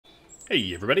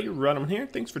Hey everybody, Rodham here.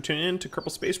 Thanks for tuning in to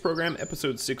Kerbal Space Program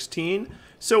episode 16.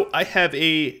 So I have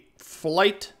a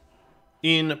flight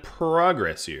in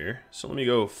progress here. So let me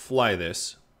go fly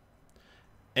this.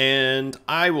 And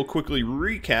I will quickly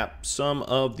recap some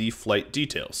of the flight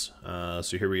details.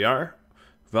 So here we are,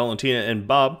 Valentina and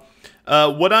Bob.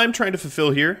 What I'm trying to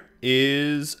fulfill here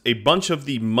is a bunch of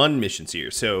the Mun missions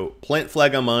here. So plant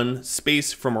flag on Mun,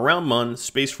 space from around Mun,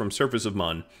 space from surface of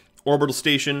Mun, orbital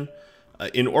station,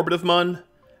 in orbit of Mun,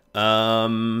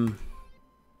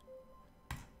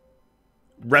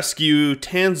 rescue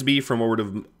Tansby from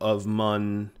orbit of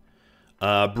Mun,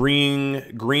 bring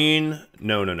green,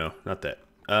 no, not that.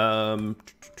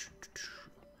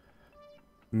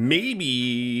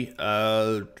 Maybe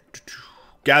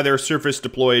gather surface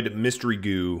deployed mystery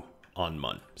goo on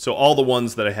Mun. So all the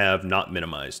ones that I have not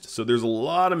minimized. So there's a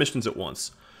lot of missions at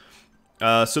once.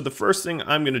 So the first thing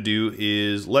I'm going to do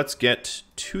is let's get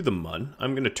to the Mun.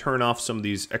 I'm going to turn off some of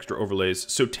these extra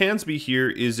overlays. So Tansby here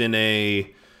is in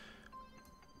a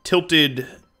tilted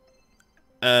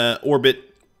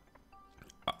orbit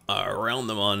around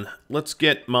the Mun. Let's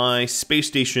get my space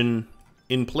station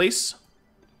in place.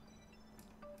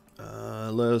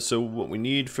 So what we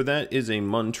need for that is a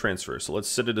Mun transfer. So let's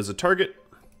set it as a target.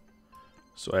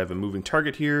 So I have a moving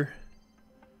target here.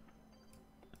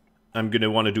 I'm going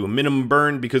to want to do a minimum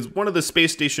burn because one of the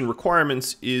space station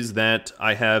requirements is that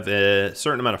I have a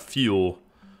certain amount of fuel.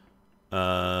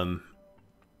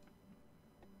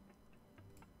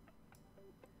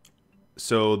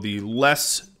 So the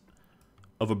less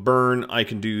of a burn I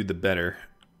can do, the better.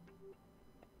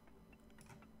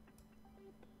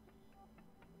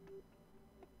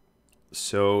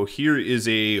 So here is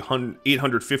a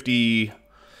 850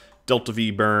 Delta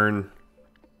V burn.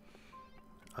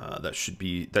 That should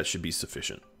be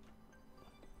sufficient.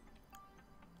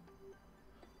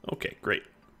 Okay, great.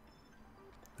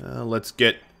 Let's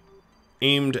get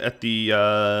aimed at the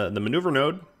maneuver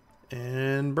node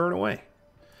and burn away.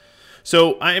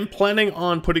 So I am planning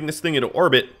on putting this thing into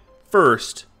orbit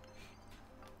first,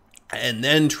 and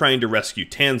then trying to rescue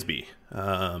Tansby,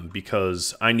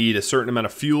 because I need a certain amount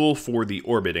of fuel for the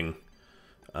orbiting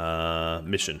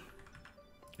mission,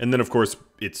 and then of course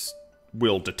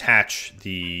will detach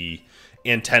the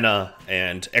antenna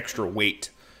and extra weight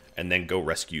and then go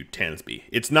rescue Tansby.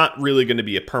 It's not really going to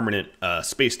be a permanent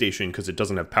space station because it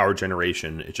doesn't have power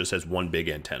generation. It just has one big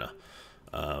antenna.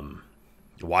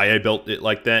 Why I built it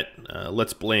like that?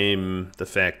 Let's blame the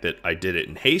fact that I did it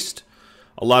in haste.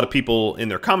 A lot of people in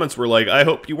their comments were like, I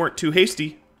hope you weren't too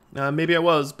hasty. Maybe I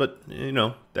was, but you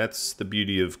know, that's the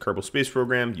beauty of Kerbal Space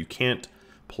Program. You can't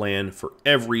plan for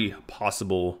every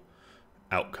possible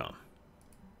outcome.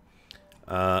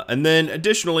 And then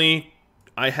additionally,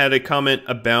 I had a comment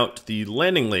about the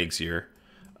landing legs here.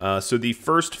 So the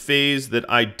first phase that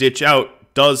I ditch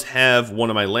out does have one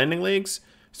of my landing legs,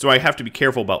 so I have to be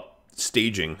careful about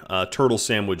staging. Turtle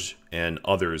Sandwich and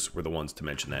others were the ones to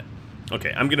mention that.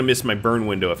 Okay, I'm going to miss my burn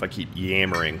window if I keep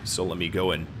yammering, so let me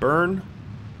go and burn.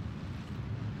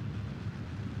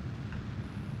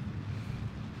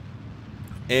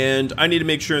 And I need to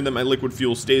make sure that my liquid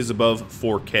fuel stays above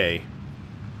 4K.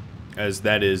 As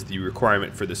that is the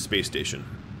requirement for this space station.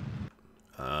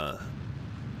 I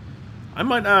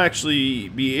might not actually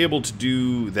be able to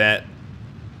do that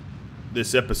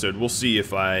this episode. We'll see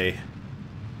if I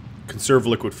conserve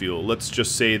liquid fuel. Let's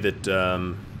just say that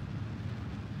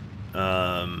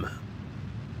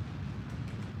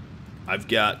I've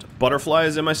got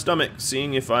butterflies in my stomach,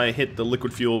 seeing if I hit the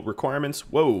liquid fuel requirements.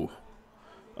 Whoa.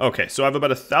 Okay, so I have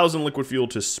about 1,000 liquid fuel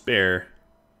to spare.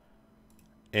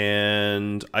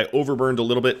 And I overburned a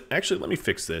little bit. Actually, let me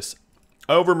fix this.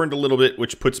 I overburned a little bit,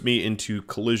 which puts me into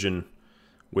collision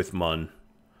with Mun.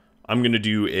 I'm going to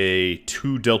do a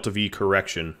 2 Delta V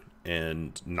correction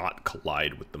and not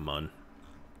collide with the Mun.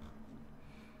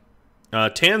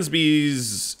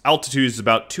 Tansby's altitude is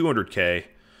about 200K.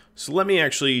 So let me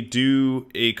actually do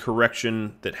a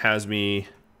correction that has me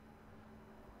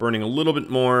burning a little bit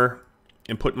more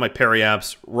and put my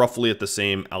periaps roughly at the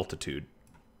same altitude,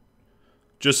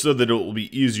 just so that it will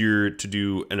be easier to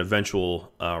do an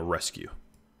eventual rescue.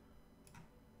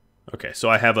 Okay, so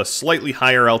I have a slightly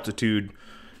higher altitude,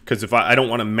 because if I don't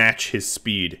want to match his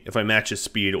speed. If I match his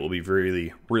speed, it will be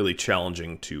really, really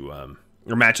challenging to,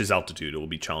 or match his altitude, it will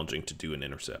be challenging to do an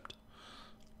intercept.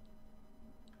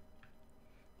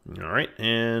 Alright,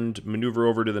 and maneuver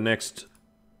over to the next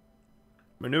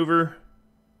maneuver.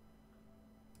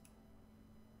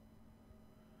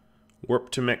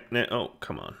 Warp to magnet. Oh,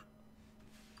 come on.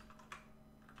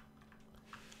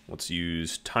 Let's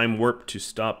use time warp to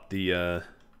stop the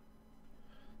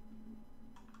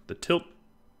tilt.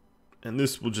 And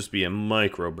this will just be a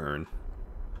micro burn.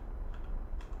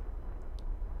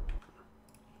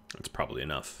 That's probably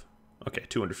enough. Okay,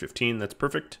 215, that's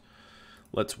perfect.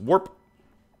 Let's warp.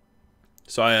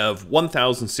 So I have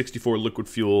 1,064 liquid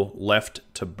fuel left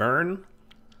to burn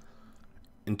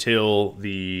until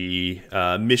the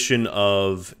mission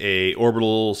of a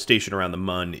orbital station around the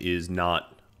Mun is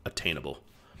not attainable.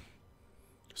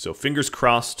 So fingers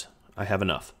crossed, I have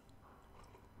enough.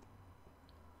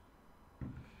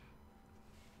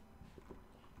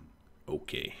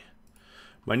 Okay.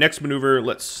 My next maneuver,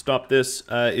 let's stop this,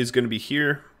 is going to be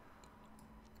here.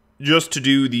 Just to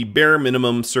do the bare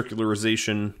minimum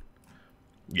circularization.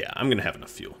 Yeah, I'm going to have enough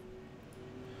fuel.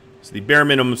 So the bare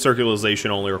minimum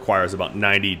circularization only requires about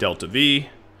 90 delta V.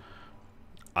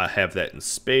 I have that in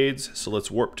spades, so let's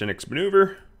warp to next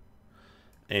maneuver.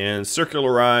 And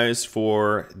circularize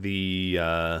for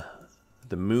the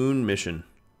moon mission.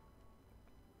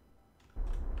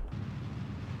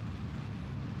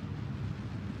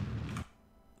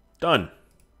 Done.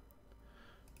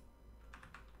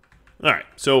 Alright,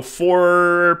 so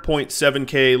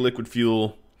 4.7k liquid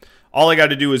fuel. All I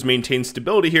got to do is maintain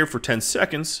stability here for 10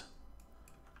 seconds.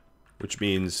 Which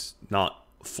means not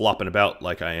flopping about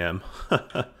like I am.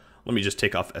 Let me just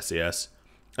take off SAS.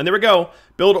 And there we go.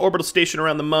 Build orbital station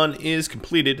around the Mun is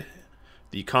completed.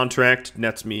 The contract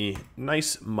nets me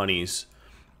nice monies.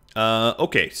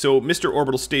 Okay, so Mr.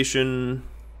 Orbital Station...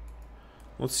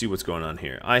 Let's see what's going on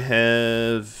here. I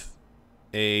have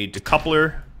a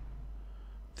decoupler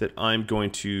that I'm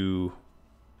going to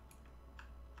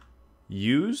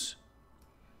use.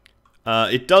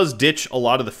 It does ditch a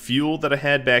lot of the fuel that I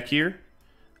had back here,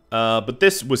 but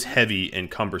this was heavy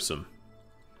and cumbersome.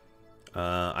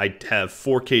 I have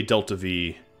 4K Delta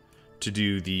V to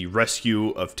do the rescue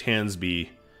of Tansby,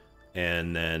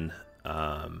 and then,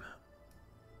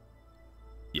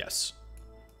 yes.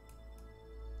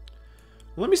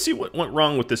 Let me see what went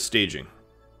wrong with this staging.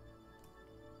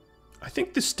 I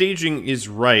think the staging is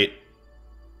right.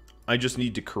 I just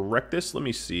need to correct this. Let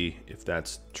me see if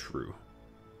that's true.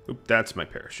 Oop, that's my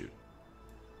parachute.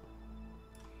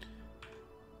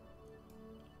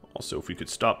 Also, if we could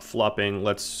stop flopping,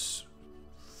 let's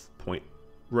point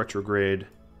retrograde.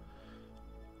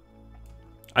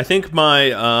 I think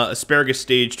my asparagus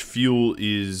staged fuel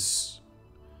is...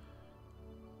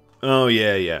 Oh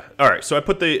yeah. All right, so I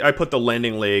put the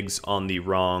landing legs on the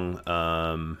wrong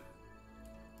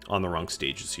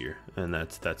stages here, and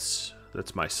that's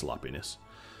my sloppiness.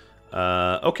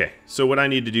 Okay, so what I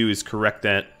need to do is correct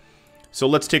that. So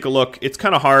let's take a look. It's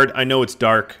kind of hard. I know it's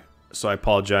dark, so I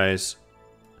apologize.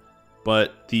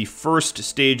 But the first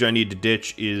stage I need to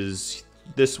ditch is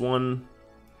this one,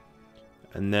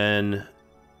 and then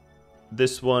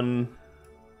this one,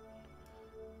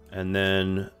 and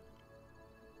then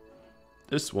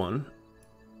this one.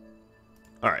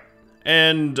 Alright.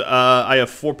 And I have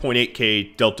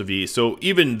 4.8k Delta V, so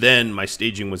even then my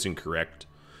staging was incorrect,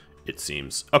 it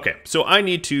seems. Okay, so I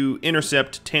need to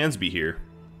intercept Tansby here.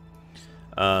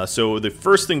 So the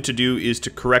first thing to do is to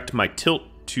correct my tilt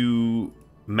to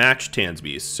match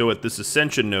Tansby's. So at this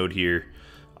ascension node here,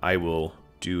 I will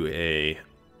do a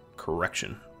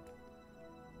correction.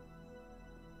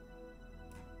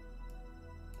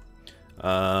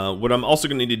 What I'm also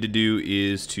going to need to do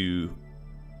is to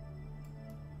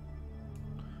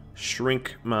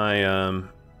shrink my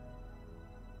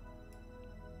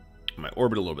my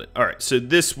orbit a little bit. All right, so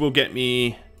this will get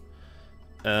me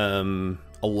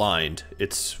aligned.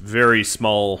 It's very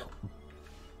small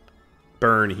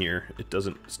burn here.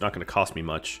 It's not going to cost me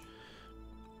much.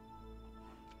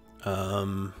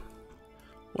 What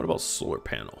about solar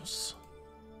panels?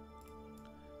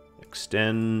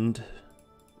 Extend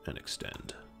and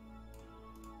extend.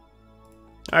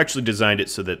 I actually designed it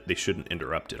so that they shouldn't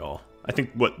interrupt at all. I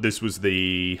think this was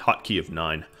the hotkey of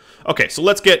 9. Okay, so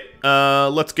let's get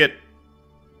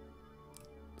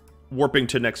warping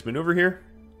to next maneuver here.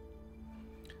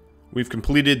 We've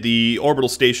completed the orbital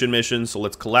station mission, so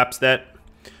let's collapse that.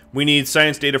 We need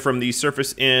science data from the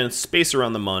surface and space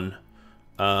around the Mun.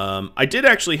 I did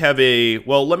actually have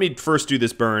well, let me first do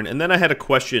this burn, and then I had a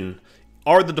question.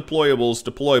 Are the deployables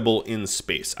deployable in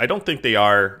space? I don't think they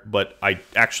are, but I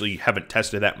actually haven't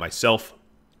tested that myself.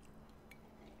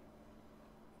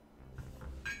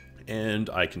 And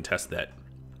I can test that,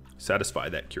 satisfy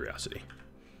that curiosity.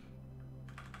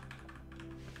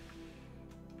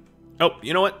 Oh,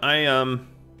 you know what? There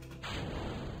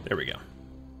we go.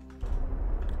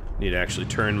 Need to actually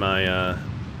turn my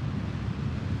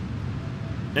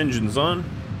engines on.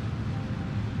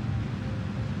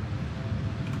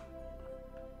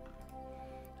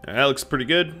 That looks pretty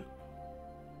good.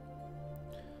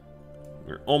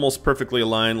 We're almost perfectly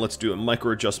aligned. Let's do a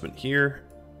micro adjustment here.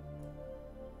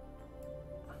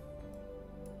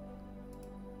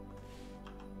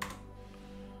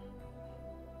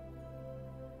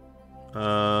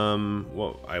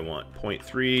 What I want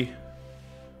 0.3.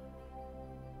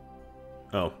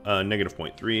 Oh, negative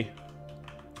 0.3.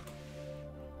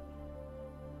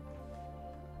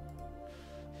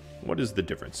 What is the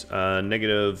difference?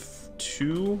 Negative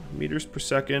 2 meters per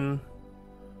second.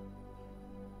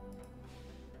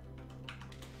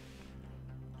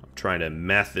 I'm trying to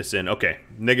math this in. Okay,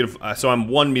 negative. So I'm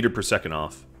 1 meter per second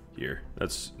off here.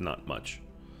 That's not much.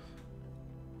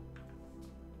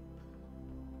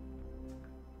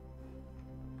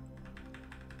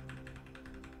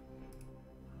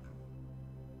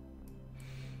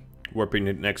 Warping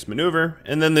to next maneuver,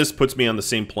 and then this puts me on the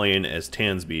same plane as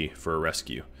Tansby for a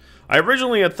rescue. I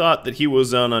originally had thought that he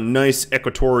was on a nice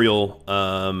equatorial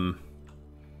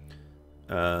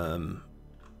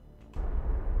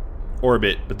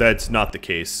orbit, but that's not the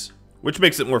case, which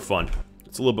makes it more fun.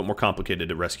 It's a little bit more complicated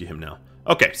to rescue him now.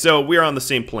 Okay, so we are on the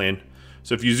same plane.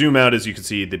 So if you zoom out, as you can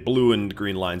see, the blue and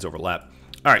green lines overlap.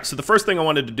 All right, so the first thing I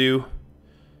wanted to do...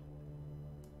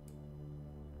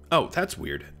 Oh, that's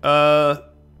weird.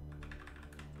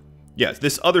 Yeah,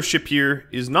 this other ship here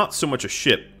is not so much a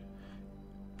ship.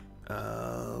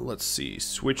 Let's see.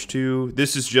 Switch to...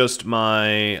 This is just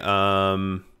my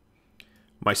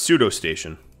my pseudo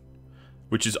station,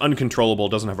 which is uncontrollable.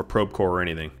 Doesn't have a probe core or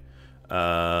anything.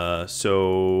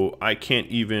 So I can't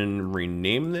even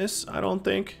rename this, I don't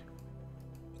think.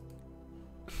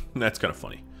 That's kind of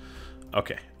funny.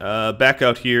 Okay. Back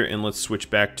out here, and let's switch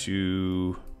back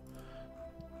to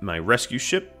my rescue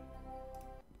ship.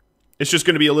 It's just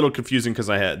going to be a little confusing because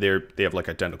they have like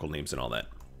identical names and all that.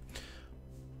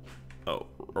 Oh,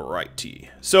 righty.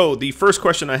 So the first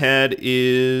question I had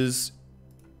is,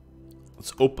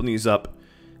 let's open these up.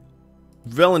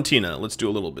 Valentina, let's do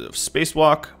a little bit of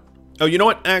spacewalk. Oh, you know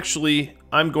what? Actually,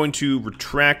 I'm going to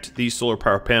retract these solar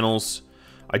power panels.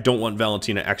 I don't want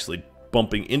Valentina actually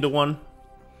bumping into one.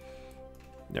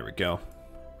 There we go.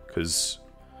 Because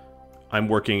I'm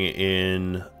working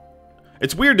in...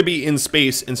 It's weird to be in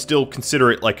space and still consider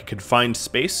it like a confined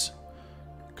space,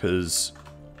 because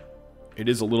it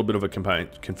is a little bit of a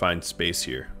confined space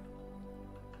here.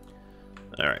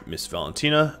 Alright, Miss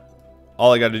Valentina.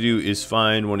 All I got to do is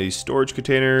find one of these storage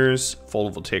containers,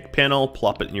 photovoltaic panel,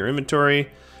 plop it in your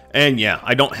inventory, and yeah,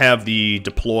 I don't have the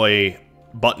deploy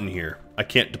button here. I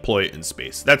can't deploy it in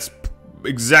space. That's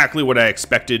exactly what I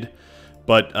expected,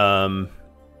 but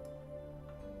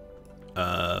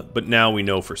now we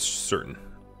know for certain.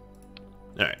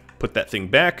 Alright, put that thing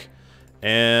back.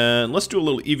 And let's do a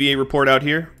little EVA report out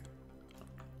here.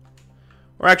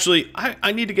 Or actually,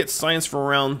 I need to get science from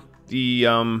around the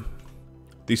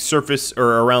surface,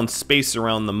 or around space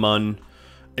around the MUN.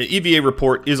 An EVA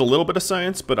report is a little bit of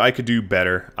science, but I could do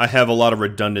better. I have a lot of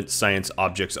redundant science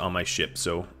objects on my ship,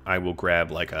 so I will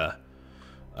grab like a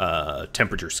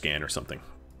temperature scan or something.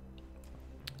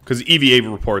 Because EVA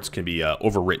reports can be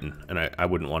overwritten, and I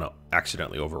wouldn't want to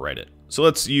accidentally overwrite it. So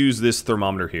let's use this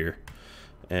thermometer here.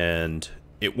 And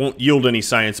it won't yield any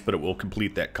science, but it will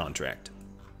complete that contract.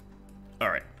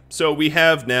 Alright, so we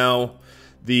have now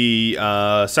the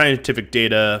scientific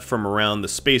data from around the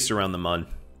space around the MUN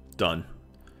done.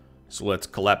 So let's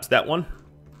collapse that one.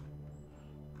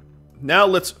 Now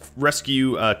let's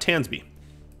rescue Tansby.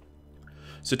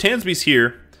 So Tansby's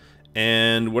here.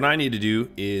 And what I need to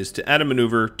do is to add a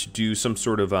maneuver to do some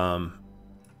sort of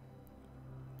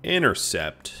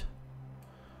intercept.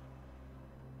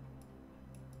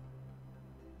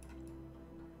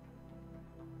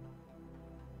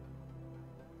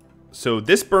 So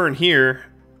this burn here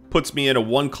puts me at a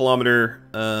 1 kilometer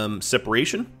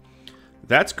separation.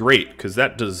 That's great, because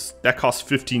that costs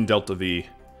 15 delta V.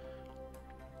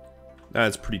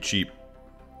 That's pretty cheap.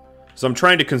 So I'm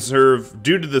trying to conserve,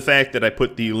 due to the fact that I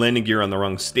put the landing gear on the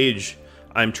wrong stage,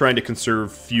 I'm trying to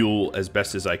conserve fuel as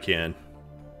best as I can.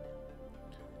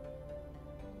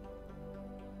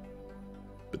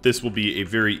 But this will be a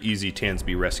very easy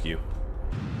Tansby rescue.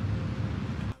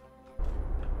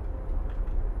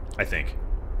 I think.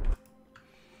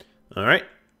 Alright.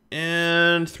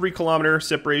 And 3 kilometer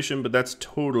separation, but that's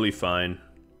totally fine.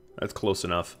 That's close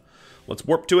enough. Let's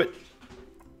warp to it.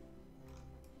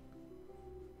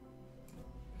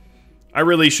 I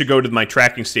really should go to my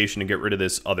tracking station and get rid of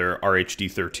this other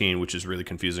RHD-13, which is really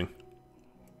confusing.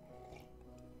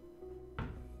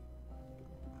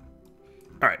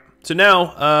 Alright, so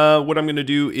now what I'm going to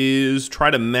do is try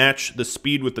to match the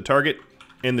speed with the target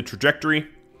and the trajectory.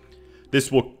 This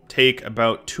will take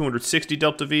about 260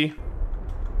 delta V.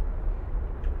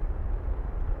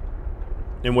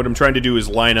 And what I'm trying to do is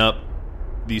line up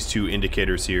these two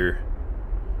indicators here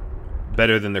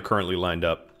better than they're currently lined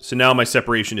up. So now my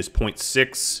separation is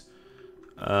 0.6.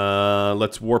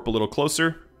 Let's warp a little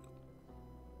closer.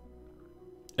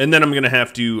 And then I'm going to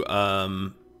have to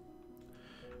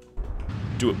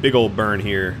do a big old burn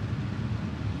here.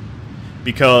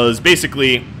 Because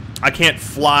basically, I can't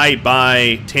fly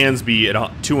by Tansby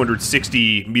at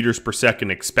 260 meters per second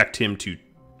and expect him to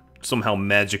somehow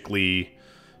magically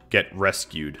get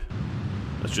rescued.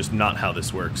 That's just not how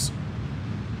this works.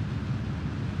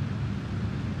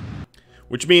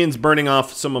 Which means burning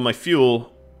off some of my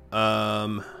fuel.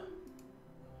 Why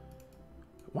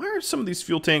are some of these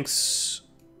fuel tanks...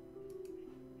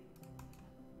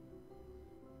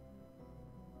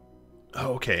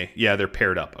 Oh, okay. Yeah, they're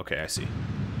paired up. Okay, I see.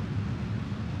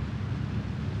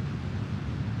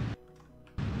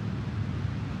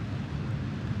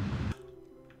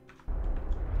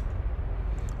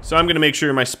 So I'm going to make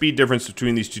sure my speed difference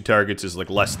between these two targets is like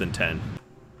less than 10.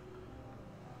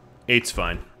 8's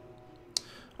fine.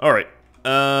 Alright.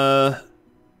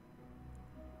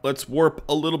 Let's warp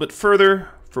a little bit further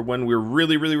for when we're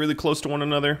really, really, really close to one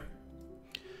another.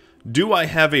 Do I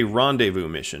have a rendezvous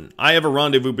mission? I have a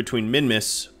rendezvous between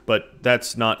Minmus, but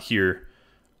that's not here.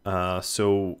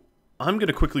 So I'm going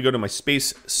to quickly go to my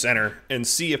space center and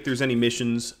see if there's any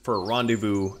missions for a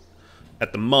rendezvous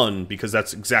at the Mun, because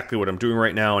that's exactly what I'm doing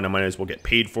right now, and I might as well get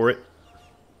paid for it.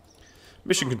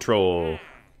 Mission control.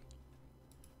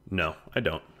 No, I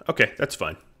don't. Okay, that's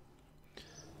fine.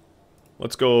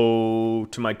 Let's go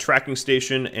to my tracking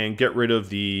station and get rid of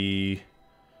the...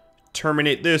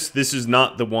 Terminate this. This is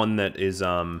not the one that is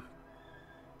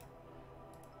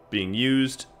being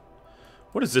used.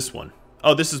 What is this one?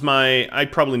 Oh, this is my... I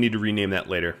probably need to rename that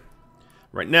later.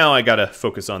 Right now, I gotta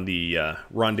focus on the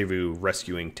rendezvous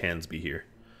rescuing Tansby here.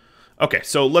 Okay,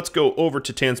 so let's go over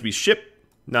to Tansby's ship,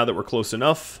 now that we're close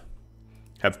enough.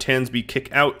 Have Tansby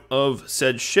kick out of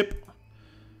said ship.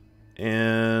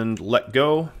 And let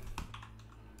go.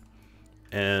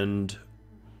 And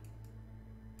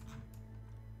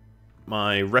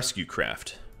my rescue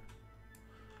craft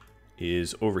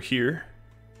is over here.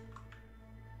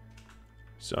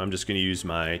 So I'm just going to use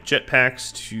my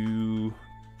jetpacks to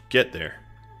get there.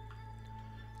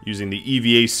 Using the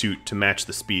EVA suit to match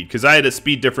the speed. Because I had a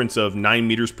speed difference of 9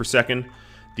 meters per second.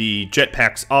 The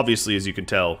jetpacks, obviously, as you can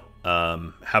tell,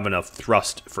 have enough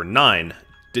thrust for 9.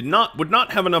 Would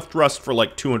not have enough thrust for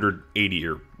like 280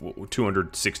 or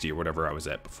 260 or whatever I was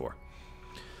at before.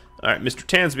 Alright, Mr.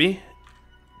 Tansby,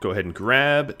 go ahead and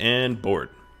grab and board.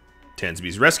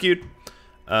 Tansby's rescued.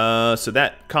 So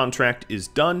that contract is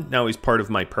done. Now he's part of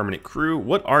my permanent crew.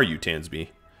 What are you, Tansby?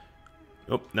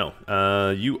 Oh, no.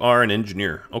 You are an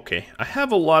engineer. Okay.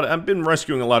 I've been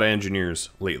rescuing a lot of engineers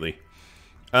lately.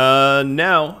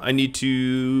 Now I need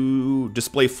to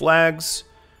display flags.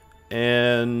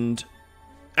 And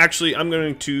actually, I'm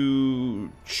going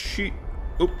to cheat.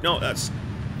 Oh, no, that's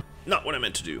not what I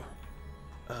meant to do.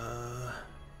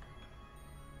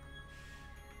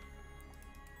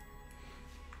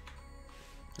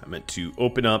 I meant to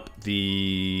open up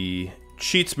the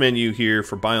cheats menu here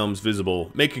for biomes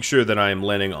visible, making sure that I am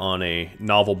landing on a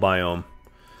novel biome.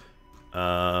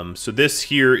 So this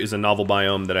here is a novel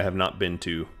biome that I have not been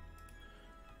to.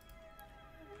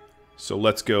 So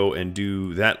let's go and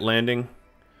do that landing.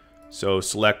 So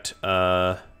select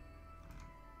let's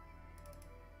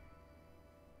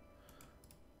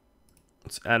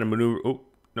add a maneuver. Oh,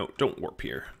 no, don't warp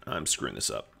here. I'm screwing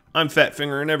this up. I'm fat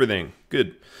fingering everything.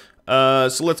 Good.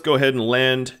 So let's go ahead and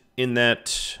land in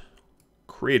that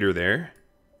crater there.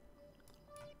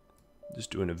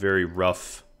 Just doing a very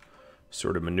rough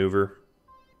sort of maneuver.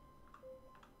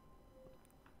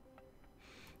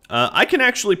 I can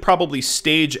actually probably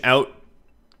stage out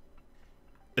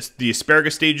the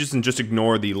asparagus stages and just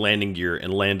ignore the landing gear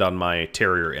and land on my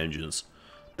Terrier engines.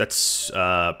 That's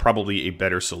probably a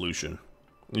better solution.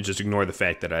 You just ignore the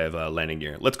fact that I have a landing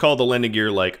gear. Let's call the landing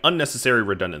gear like unnecessary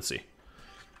redundancy.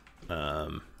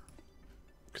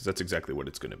 Because that's exactly what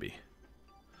it's going to be.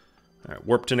 Alright,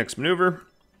 warp to next maneuver.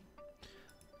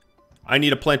 I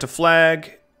need to plant a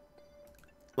flag.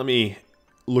 Let me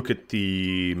look at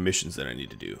the missions that I need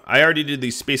to do. I already did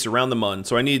the space around the Mun,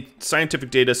 so I need scientific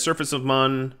data, surface of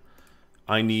Mun.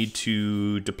 I need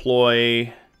to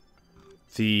deploy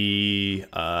the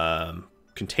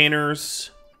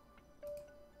containers.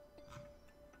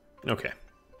 Okay.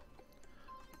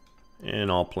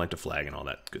 And I'll plant a flag and all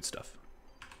that good stuff.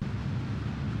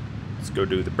 Let's go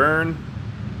do the burn.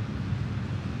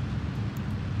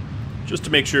 Just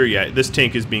to make sure, yeah, this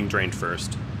tank is being drained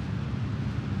first.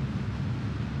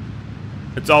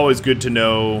 It's always good to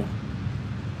know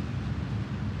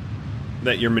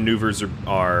that your maneuvers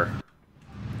are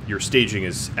your staging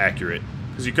is accurate,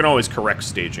 because you can always correct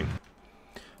staging.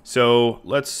 So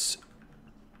let's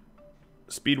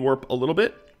speed warp a little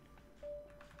bit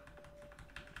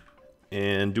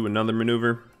and do another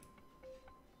maneuver.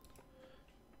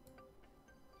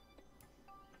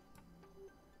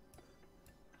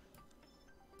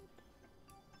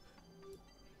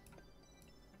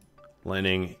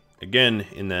 Landing again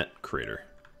in that crater.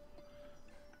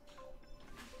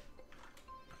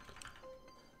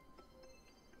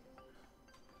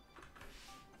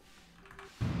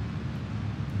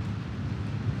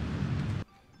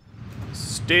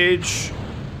 Stage.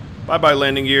 Bye-bye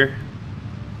landing gear.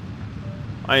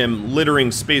 I am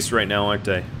littering space right now, aren't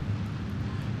I?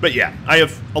 But yeah, I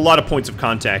have a lot of points of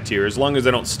contact here. As long as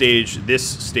I don't stage this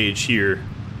stage here,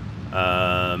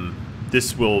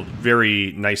 this will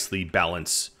very nicely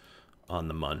balance on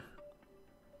the Mun.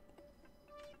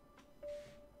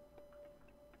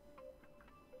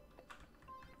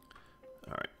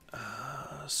 Alright,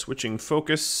 switching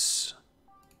focus.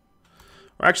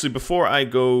 Or actually, before I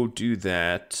go do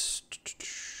that,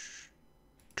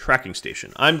 tracking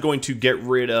station. I'm going to get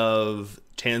rid of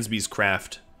Tansby's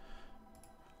craft,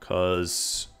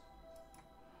 because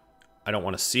I don't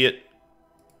want to see it.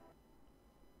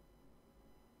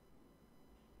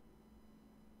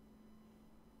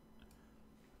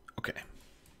 Okay.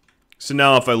 So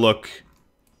now if I look,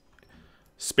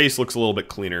 space looks a little bit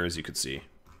cleaner, as you can see,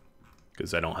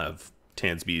 because I don't have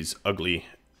Tansby's ugly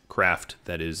craft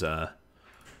that is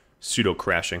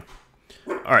pseudo-crashing.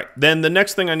 Alright, then the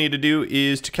next thing I need to do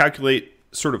is to calculate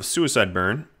sort of a suicide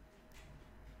burn.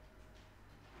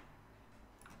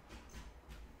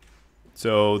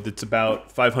 So that's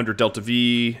about 500 delta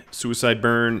V suicide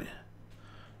burn.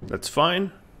 That's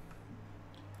fine.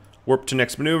 Warp to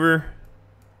next maneuver.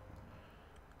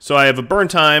 So I have a burn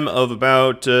time of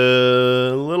about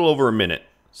a little over a minute.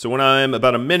 So when I'm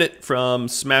about a minute from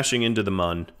smashing into the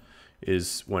Mun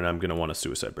is when I'm going to want a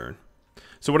suicide burn.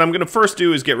 So what I'm going to first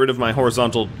do is get rid of my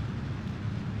horizontal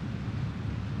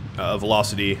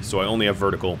velocity, so I only have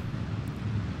vertical.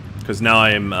 Because now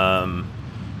I am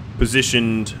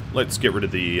positioned. Let's get rid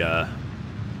of the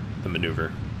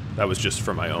maneuver. That was just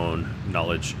for my own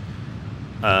knowledge.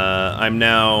 I'm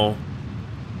now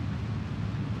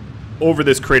over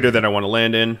this crater that I want to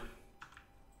land in.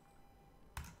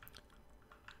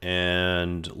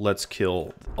 And let's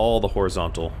kill all the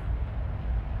horizontal.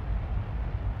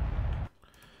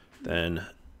 Then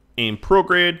aim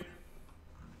prograde,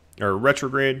 or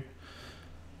retrograde.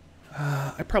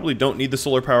 I probably don't need the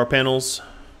solar power panels,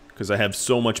 because I have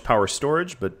so much power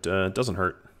storage, but it doesn't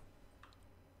hurt.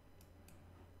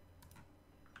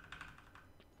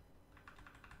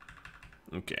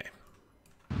 Okay.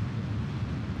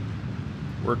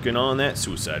 Working on that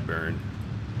suicide burn.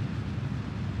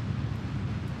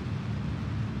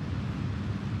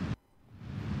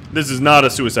 This is not a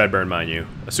suicide burn, mind you.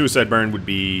 A suicide burn would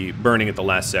be burning at the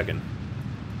last second.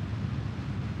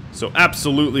 So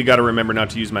absolutely got to remember not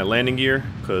to use my landing gear,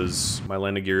 because my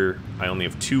landing gear, I only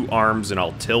have 2 arms and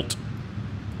I'll tilt.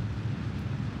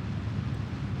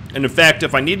 And in fact,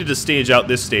 if I needed to stage out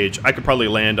this stage, I could probably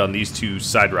land on these 2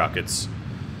 side rockets.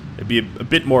 It'd be a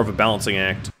bit more of a balancing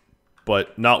act,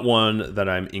 but not one that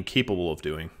I'm incapable of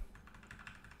doing.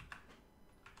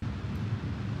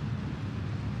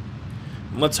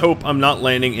 Let's hope I'm not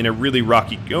landing in a really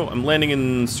rocky... Oh, I'm landing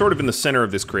in sort of in the center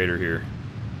of this crater here.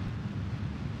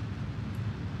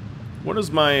 What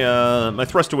is my... my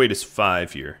thrust to weight is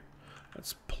 5 here.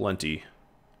 That's plenty.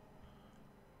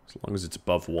 As long as it's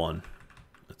above 1.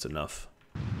 That's enough.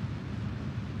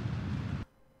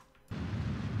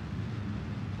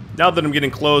 Now that I'm getting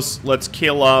close, let's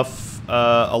kill off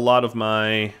a lot of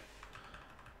my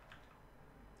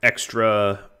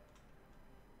extra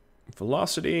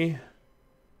velocity.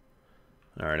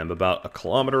 Alright, I'm about 1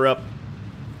 kilometer up.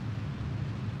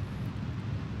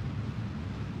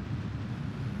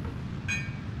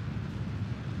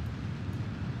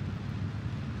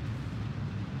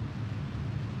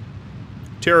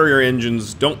 Terrier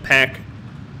engines don't pack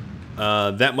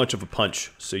that much of a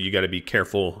punch, so you got to be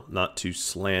careful not to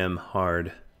slam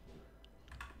hard.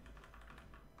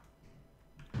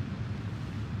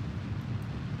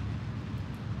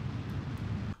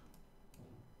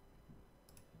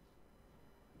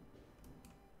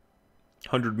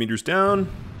 $100 meters down.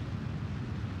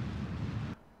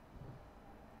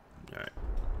 All right,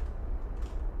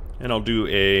 and I'll do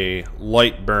a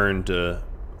light burn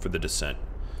for the descent.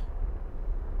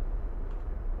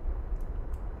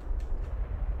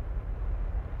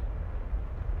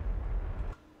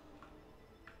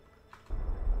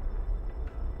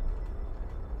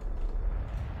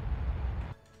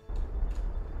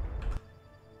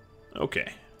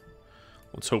 Okay.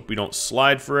 Let's hope we don't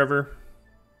slide forever.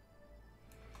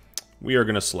 We are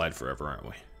going to slide forever, aren't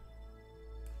we?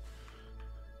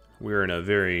 We're in a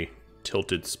very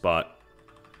tilted spot.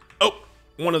 Oh!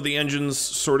 One of the engines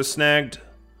sort of snagged.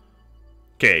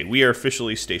 Okay, we are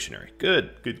officially stationary.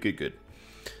 Good, good, good, good.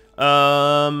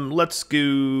 Let's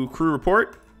do crew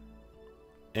report.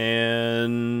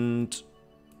 And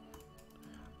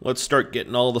let's start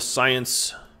getting all the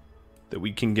science that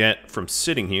we can get from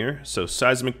sitting here. So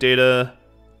seismic data,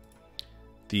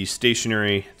 the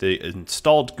stationary, the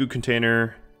installed goo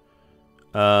container.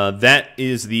 That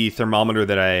is the thermometer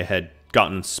that I had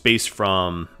gotten space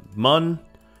from MUN.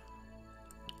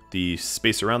 The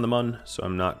space around the MUN, so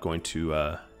I'm not going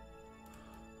to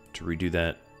redo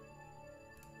that.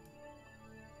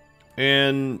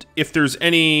 And if there's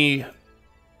any...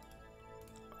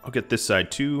 I'll get this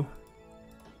side too.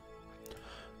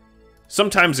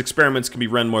 Sometimes experiments can be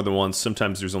run more than once.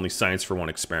 Sometimes there's only science for one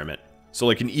experiment. So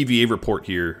like an EVA report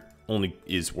here only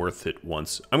is worth it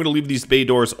once. I'm going to leave these bay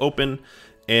doors open.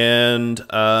 And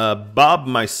Bob,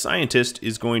 my scientist,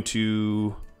 is going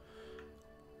to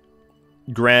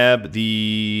grab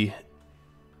the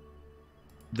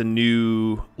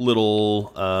new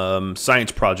little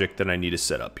science project that I need to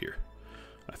set up here.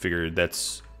 I figured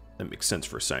that makes sense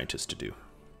for a scientist to do.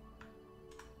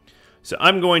 So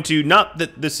I'm going to, not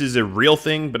that this is a real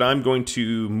thing, but I'm going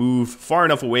to move far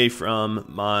enough away from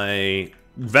my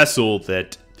vessel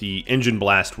that the engine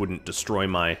blast wouldn't destroy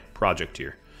my project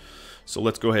here. So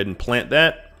let's go ahead and plant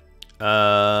that.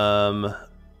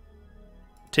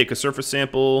 Take a surface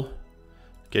sample,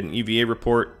 get an EVA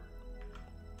report.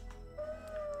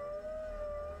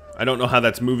 I don't know how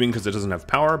that's moving because it doesn't have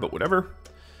power, but whatever.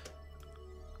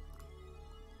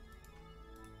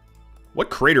 What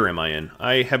crater am I in?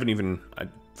 I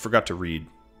forgot to read.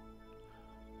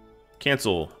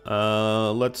 Cancel.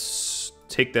 Let's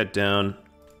take that down.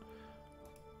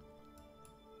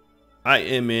 I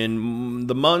am in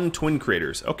the MUN Twin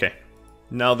Craters. Okay.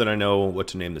 Now that I know what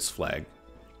to name this flag.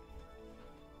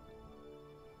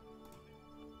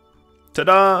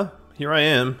 Ta-da! Here I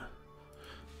am.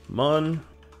 MUN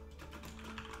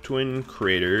Twin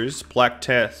Craters. Black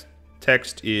text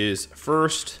is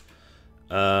first.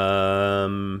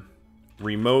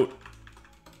 Remote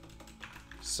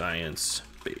science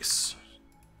base.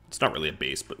 It's not really a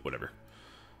base, but whatever.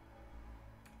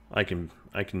 I can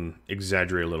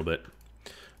exaggerate a little bit.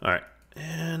 All right,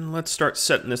 and let's start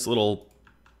setting this little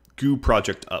goo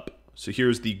project up. So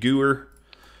here's the gooer.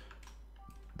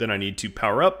 Then I need to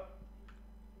power up.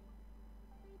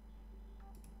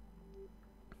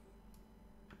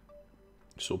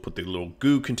 So we'll put the little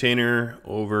goo container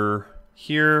over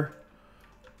here.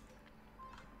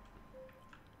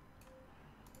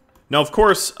 Now, of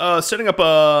course, setting up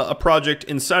a project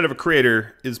inside of a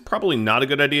crater is probably not a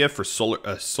good idea for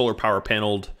a solar power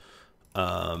paneled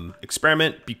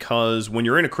experiment, because when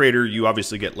you're in a crater, you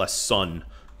obviously get less sun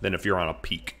than if you're on a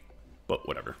peak. But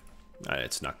whatever,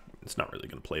 it's not really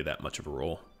going to play that much of a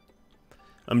role.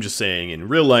 I'm just saying, in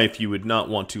real life, you would not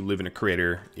want to live in a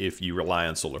crater if you rely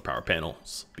on solar power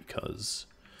panels, because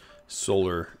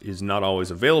solar is not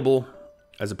always available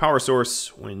as a power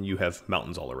source when you have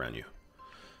mountains all around you.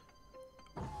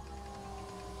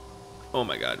 Oh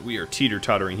my god, we are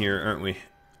teeter-tottering here, aren't we?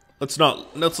 Let's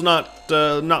not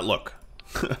look.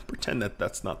 Pretend that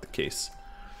that's not the case.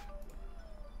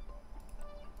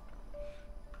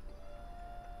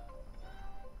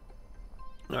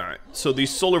 Alright, so the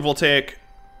photovoltaic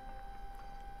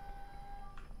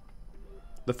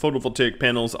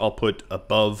panels I'll put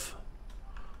above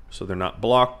so they're not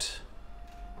blocked.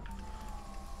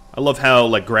 I love how,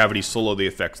 like, gravity slowly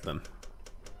affects them.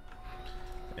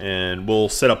 And we'll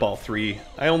set up all three.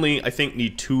 I think,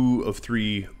 need 2 of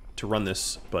 3 to run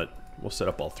this, but we'll set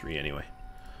up all 3 anyway.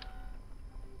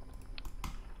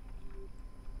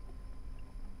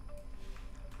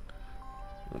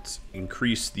 Let's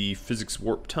increase the physics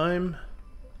warp time.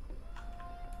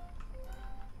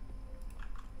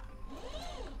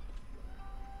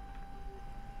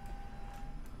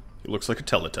 It looks like a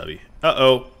Teletubby.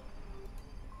 Uh-oh.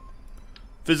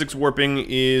 Physics warping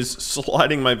is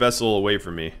sliding my vessel away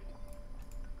from me.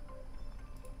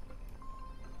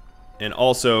 And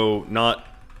also not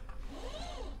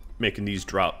making these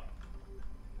drop.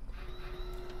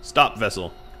 Stop,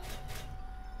 vessel.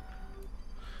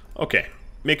 Okay,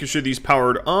 making sure these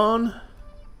powered on.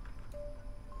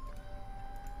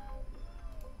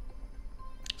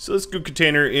 So this goo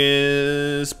container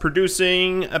is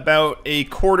producing about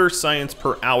 1/4 science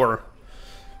per hour.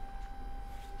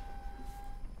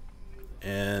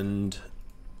 And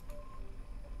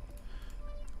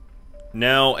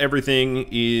Now everything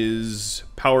is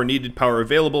power needed, power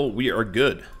available. We are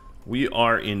good. We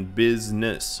are in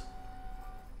business.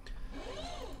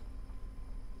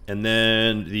 And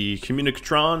then the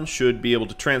Communicatron should be able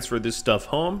to transfer this stuff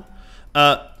home.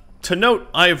 To note,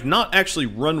 I have not actually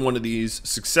run one of these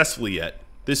successfully yet.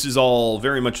 This is all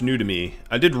very much new to me.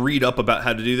 I did read up about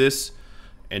how to do this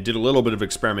and did a little bit of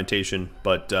experimentation,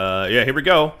 but yeah, here we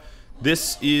go.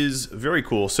 This is very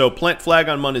cool. So plant flag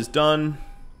on Mun is done.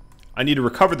 I need to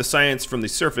recover the science from the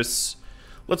surface.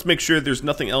 Let's make sure there's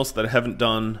nothing else that I haven't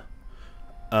done.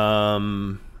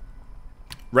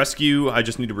 Rescue, I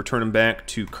just need to return him back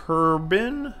to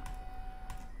Kerbal.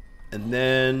 And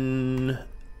then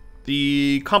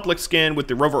the complex scan with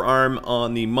the rover arm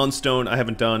on the Munstone I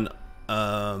haven't done.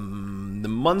 The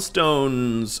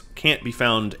Munstones can't be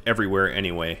found everywhere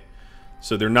anyway.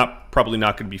 So they're probably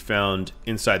not going to be found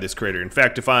inside this crater. In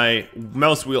fact, if I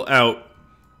mouse wheel out,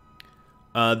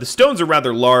 the stones are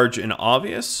rather large and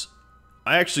obvious.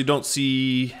 I actually don't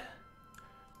see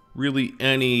really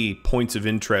any points of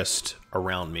interest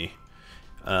around me.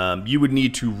 You would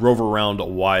need to rover around a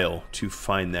while to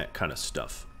find that kind of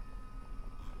stuff.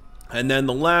 And then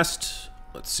the last,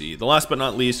 let's see, the last but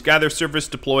not least, gather surface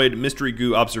deployed mystery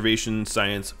goo observation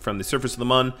science from the surface of the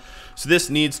Mun. So this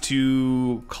needs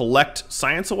to collect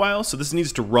science a while, so this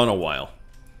needs to run a while.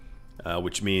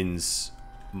 Which means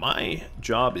my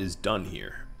job is done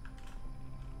here.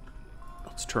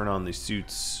 Let's turn on the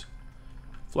suit's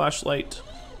flashlight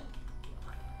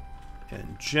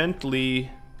and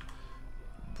gently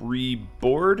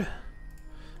reboard.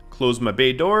 Close my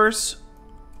bay doors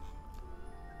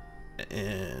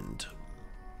and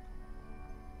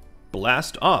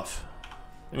blast off.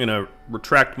 I'm gonna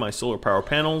retract my solar power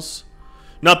panels.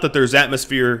 Not that there's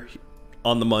atmosphere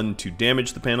on the Mun to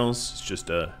damage the panels, it's just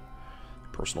a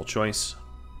personal choice.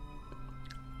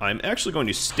 I'm actually going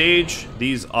to stage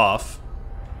these off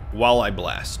while I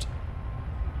blast,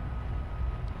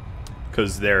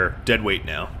 because they're dead weight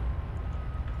now.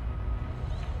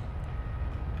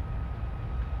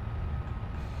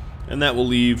 And that will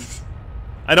leave...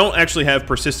 I don't actually have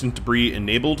persistent debris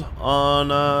enabled on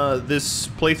this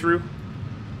playthrough.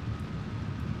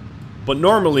 But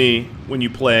normally, when you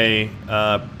play,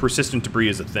 persistent debris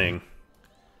is a thing.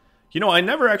 You know, I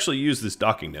never actually use this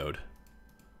docking node.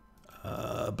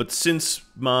 But since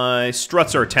my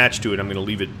struts are attached to it, I'm going to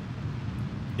leave it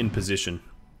in position.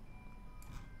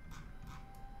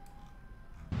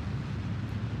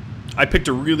 I picked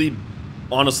a really,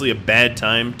 honestly, a bad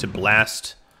time to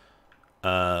blast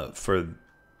for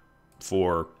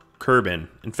Kerbal.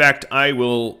 In fact, I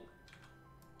will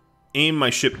aim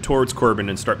my ship towards Kerbal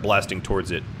and start blasting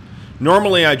towards it.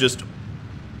 Normally, I just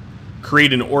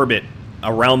create an orbit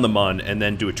around the Mun and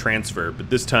then do a transfer, but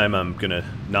this time I'm gonna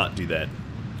not do that.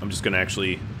 I'm just gonna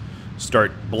actually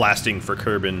start blasting for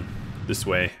Kerbal this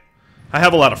way. I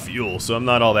have a lot of fuel, so I'm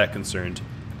not all that concerned.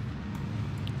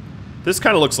 This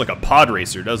kind of looks like a pod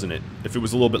racer, doesn't it? If it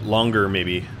was a little bit longer,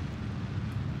 maybe.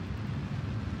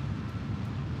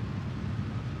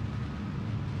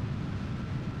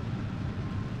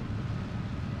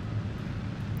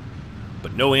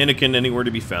 But no Anakin anywhere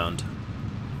to be found.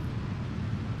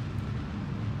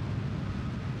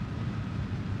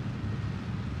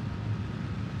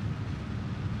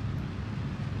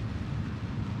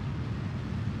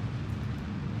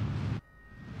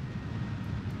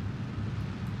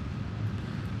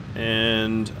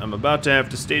 And I'm about to have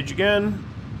to stage again.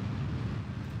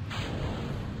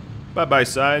 Bye-bye,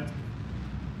 side.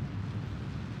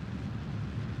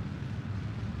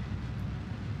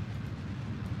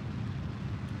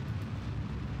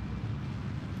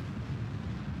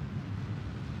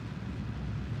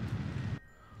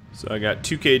 So I got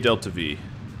 2K Delta V.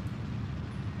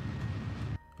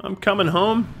 I'm coming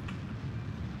home.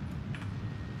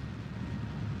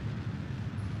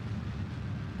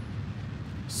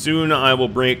 Soon I will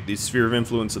break the sphere of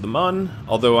influence of the Mun,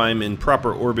 although I'm in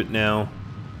proper orbit now.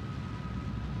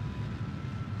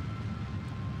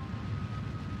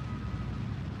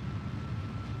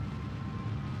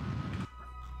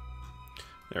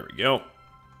 There we go.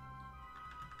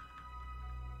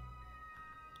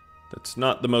 That's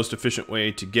not the most efficient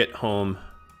way to get home.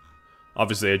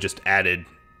 Obviously, I just added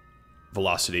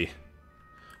velocity.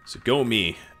 So go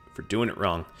me for doing it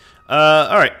wrong.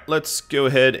 Alright, let's go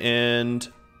ahead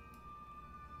and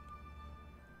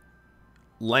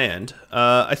land.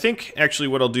 I think, actually,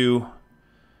 what I'll do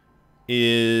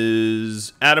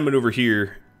is add a maneuver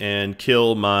here and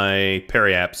kill my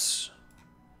periaps.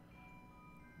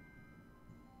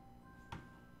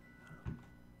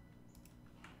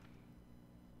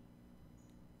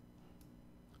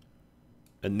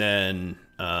 And then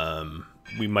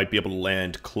we might be able to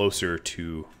land closer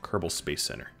to Kerbal Space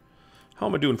Center. How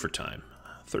am I doing for time?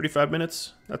 35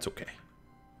 minutes? That's okay.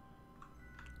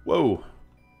 Whoa.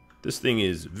 This thing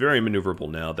is very maneuverable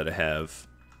now that I have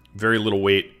very little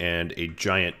weight and a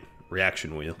giant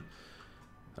reaction wheel.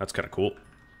 That's kind of cool.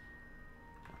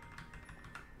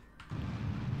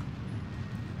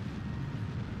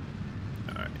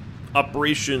 Alright.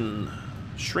 Operation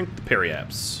Shrink the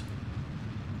Periaps.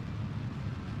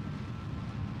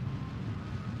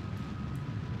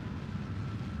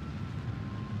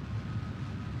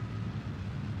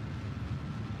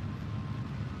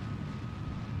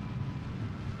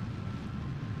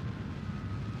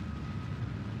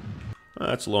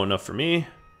 That's low enough for me.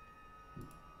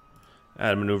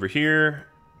 Add a maneuver here.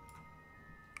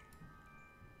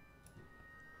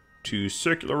 To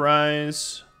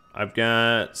circularize. I've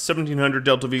got 1700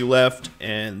 delta V left,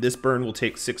 and this burn will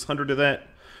take 600 of that,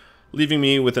 leaving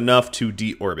me with enough to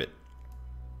deorbit.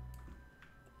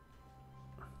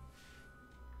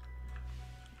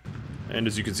 And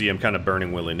as you can see, I'm kind of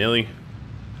burning willy-nilly.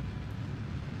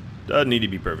 Doesn't need to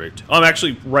be perfect. Oh, I'm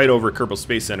actually right over Kerbal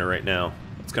Space Center right now.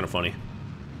 That's kind of funny.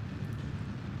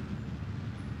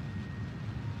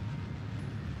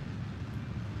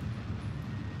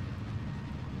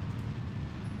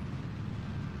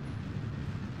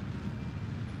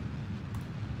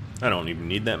 I don't even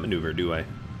need that maneuver, do I?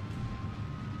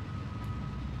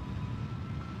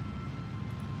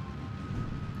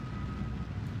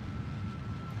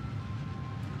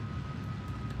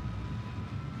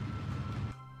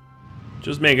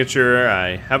 Just making sure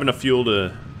I have enough fuel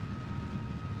to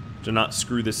not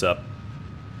screw this up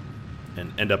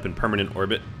and end up in permanent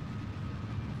orbit.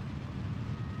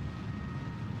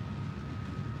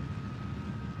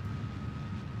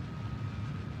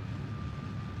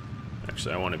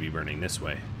 Actually, I want to be burning this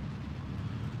way.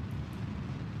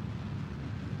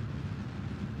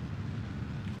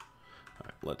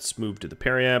 Alright, let's move to the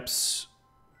periaps.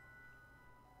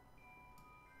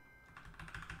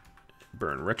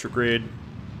 Burn retrograde.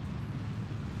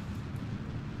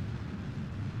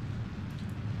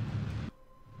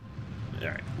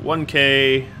 Alright,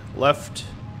 1K left.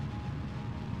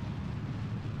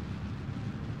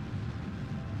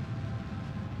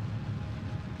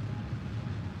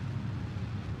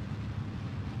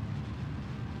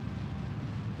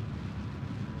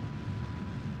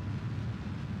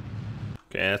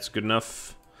 Okay, that's good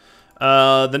enough.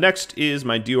 The next is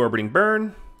my deorbiting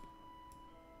burn,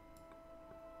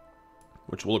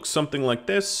 which will look something like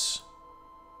this.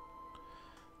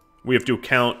 We have to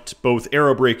account both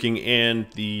aerobraking and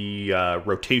the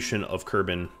rotation of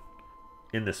Kerbin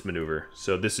in this maneuver.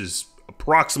 So this is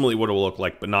approximately what it will look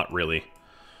like, but not really.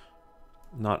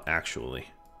 Not actually.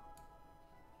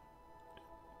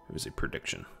 It was a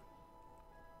prediction.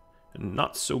 And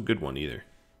not so good one either.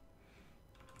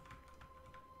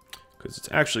 Because it's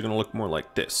actually going to look more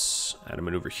like this. Add a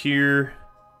maneuver here.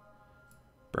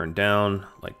 Burn down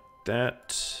like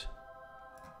that.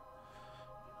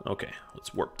 Okay,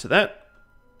 let's warp to that.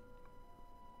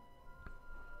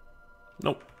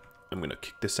 Nope. I'm going to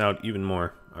kick this out even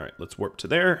more. Alright, let's warp to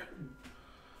there.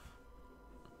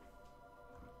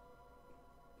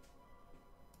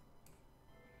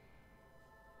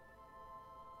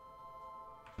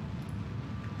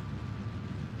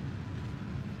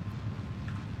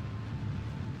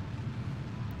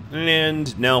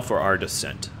 And now for our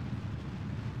descent.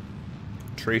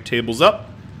 Tray tables up,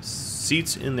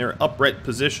 seats in their upright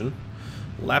position,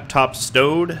 laptop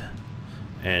stowed,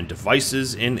 and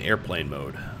devices in airplane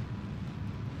mode.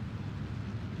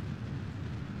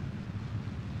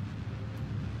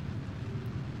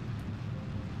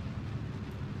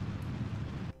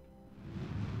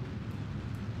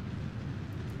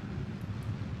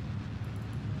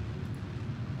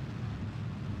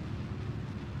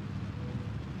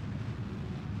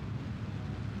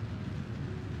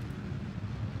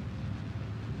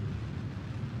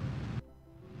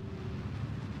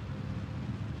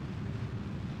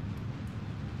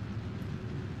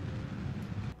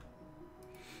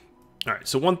 Alright,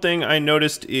 so one thing I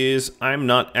noticed is I'm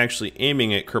not actually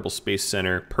aiming at Kerbal Space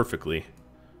Center perfectly.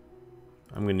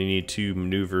 I'm going to need to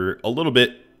maneuver a little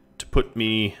bit to put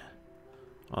me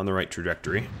on the right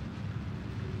trajectory.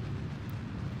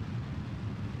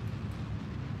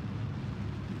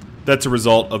 That's a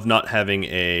result of not having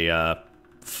a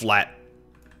flat,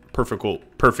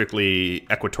 perfectly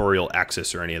equatorial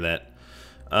axis or any of that.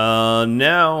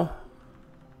 Now,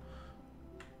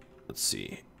 let's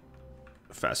see.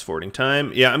 Fast forwarding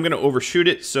time. Yeah, I'm going to overshoot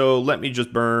it, so let me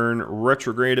just burn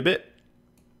retrograde a bit.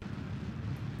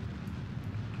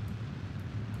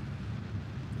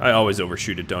 I always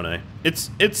overshoot it, don't I?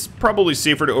 It's probably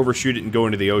safer to overshoot it and go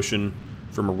into the ocean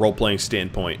from a role-playing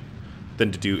standpoint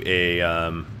than to do a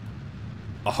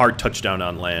hard touchdown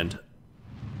on land.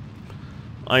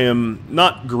 I am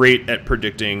not great at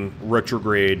predicting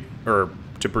retrograde, or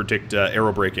to predict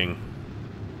arrow braking.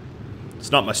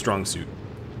 It's not my strong suit.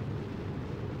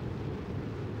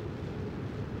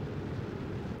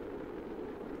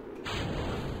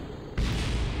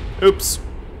 Oops.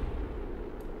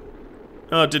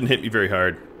 Oh, it didn't hit me very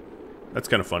hard. That's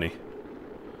kind of funny.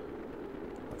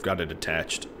 I've got it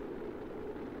attached.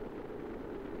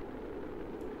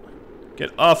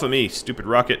 Get off of me, stupid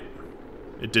rocket.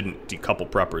 It didn't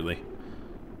decouple properly.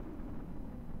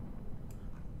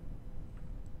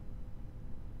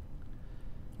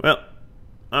 Well,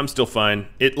 I'm still fine.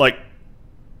 It, like...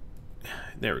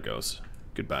 There it goes.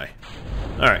 Goodbye.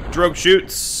 Alright, drogue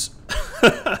shoots.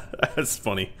 That's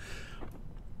funny.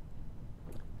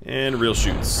 And real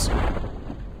shoots.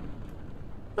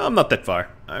 I'm not that far.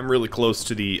 I'm really close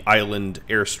to the island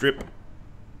airstrip.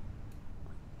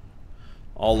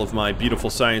 All of my beautiful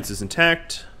science is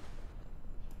intact.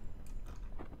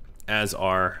 As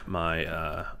are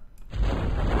my,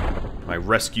 my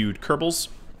rescued Kerbals.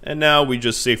 And now we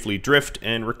just safely drift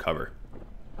and recover.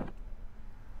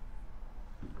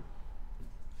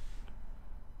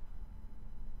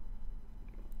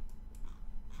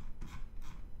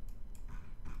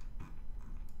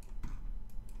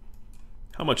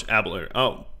 How much abler?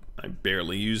 Oh, I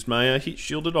barely used my heat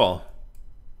shield at all.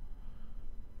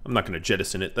 I'm not going to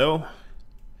jettison it, though.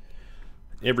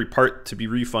 Every part to be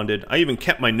refunded. I even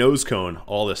kept my nose cone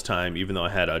all this time, even though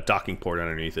I had a docking port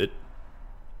underneath it.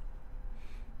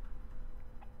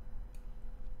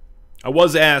 I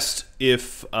was asked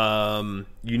if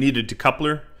you needed a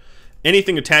decoupler.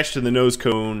 Anything attached to the nose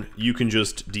cone, you can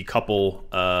just decouple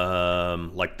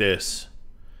like this.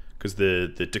 Because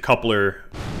the decoupler...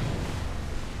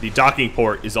 The docking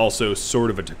port is also sort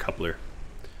of a decoupler.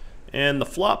 And the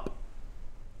flop.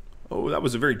 Oh, that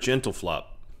was a very gentle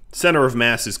flop. Center of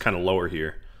mass is kind of lower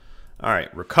here.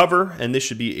 Alright, recover, and this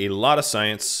should be a lot of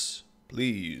science.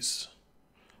 Please.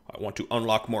 I want to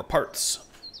unlock more parts.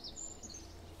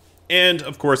 And,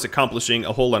 of course, accomplishing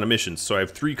a whole lot of missions. So I have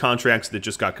 3 contracts that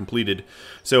just got completed.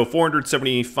 So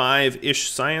 475-ish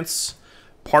science.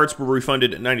 Parts were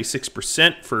refunded at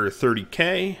 96% for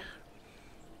 30K.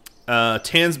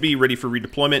 Tansby ready for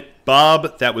redeployment.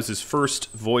 Bob, that was his first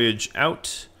voyage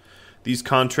out. These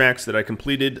contracts that I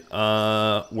completed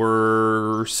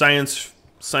were science,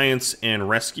 and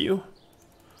rescue.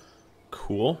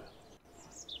 Cool.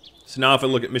 So now if I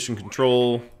look at mission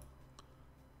control...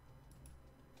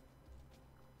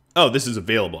 Oh, this is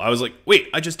available. I was like, wait,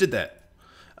 I just did that.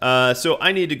 So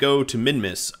I need to go to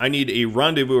Minmus. I need a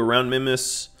rendezvous around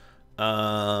Minmus.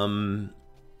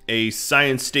 A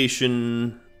science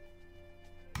station...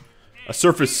 A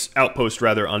surface outpost,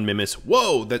 rather, on Minmus.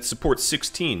 Whoa, that supports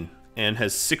 16 and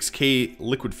has 6K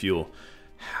liquid fuel.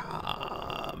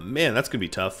 Man, that's going to be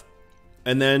tough.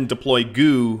 And then deploy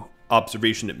goo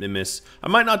observation at Minmus. I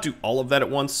might not do all of that at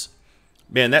once.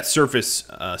 Man, that surface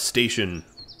station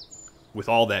with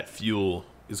all that fuel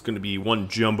is going to be one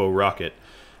jumbo rocket.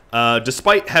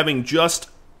 Despite having just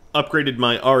upgraded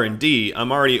my R&D,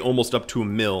 I'm already almost up to a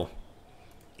mil.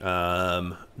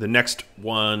 The next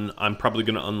one I'm probably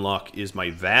going to unlock is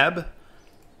my VAB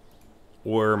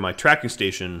or my tracking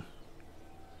station.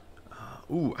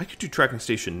 Ooh, I could do tracking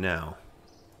station now.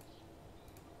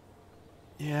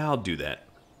 Yeah, I'll do that.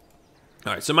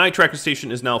 Alright, so my tracking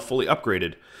station is now fully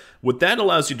upgraded. What that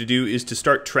allows you to do is to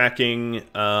start tracking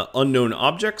unknown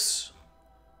objects.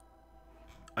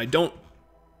 I don't...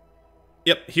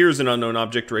 Yep, here's an unknown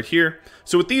object right here.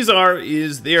 So what these are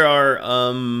is they are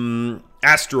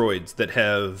asteroids that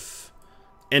have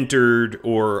entered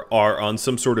or are on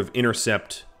some sort of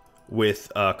intercept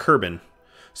with Kerbal.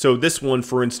 So this one,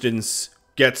 for instance,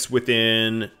 gets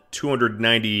within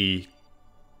 290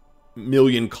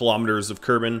 million kilometers of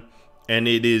Kerbal, and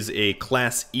it is a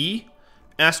Class E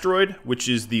asteroid, which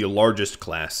is the largest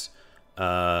class.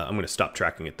 I'm going to stop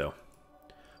tracking it, though.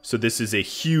 So this is a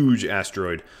huge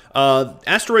asteroid.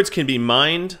 Asteroids can be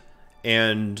mined,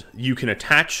 and you can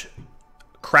attach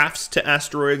crafts to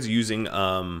asteroids using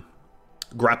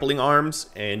grappling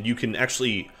arms, and you can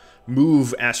actually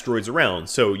move asteroids around.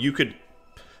 So you could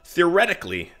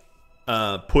theoretically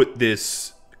put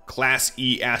this Class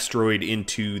E asteroid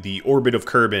into the orbit of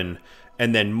Kerbal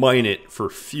and then mine it for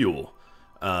fuel.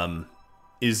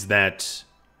 Is that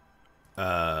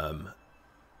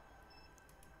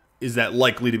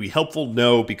likely to be helpful?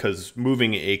 No, because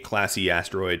moving a Class E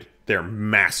asteroid, they're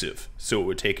massive, so it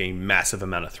would take a massive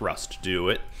amount of thrust to do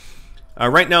it.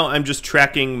 Right now, I'm just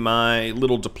tracking my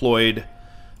little deployed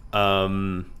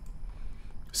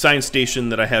science station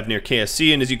that I have near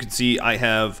KSC, and as you can see, I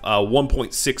have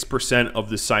 1.6% of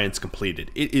the science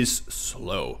completed. It is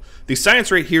slow. The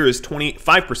science rate here is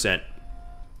 25%,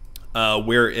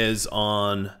 whereas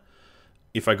on,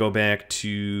 if I go back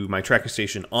to my tracking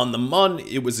station on the MUN,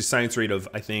 it was a science rate of,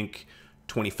 I think,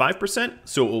 25%,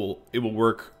 so it will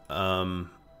work a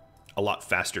lot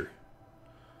faster.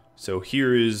 So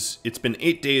here is, it's been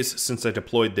 8 days since I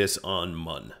deployed this on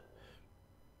MUN.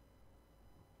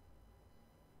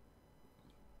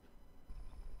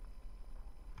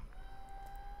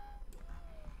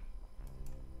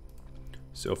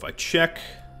 So if I check,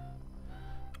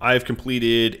 I've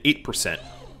completed 8%.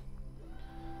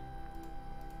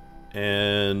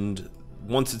 And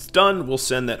once it's done, we'll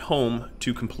send that home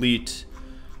to complete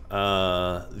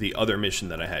the other mission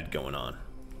that I had going on.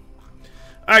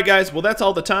 Alright guys, well that's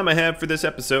all the time I have for this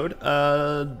episode.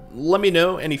 Let me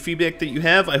know any feedback that you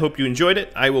have. I hope you enjoyed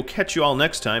it. I will catch you all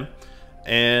next time.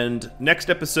 And next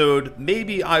episode,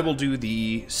 maybe I will do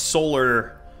the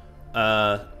solar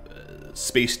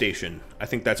space station. I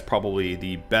think that's probably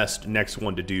the best next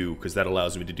one to do, because that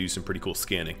allows me to do some pretty cool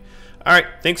scanning. Alright,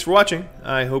 thanks for watching.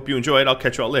 I hope you enjoyed. I'll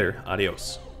catch you all later.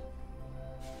 Adios.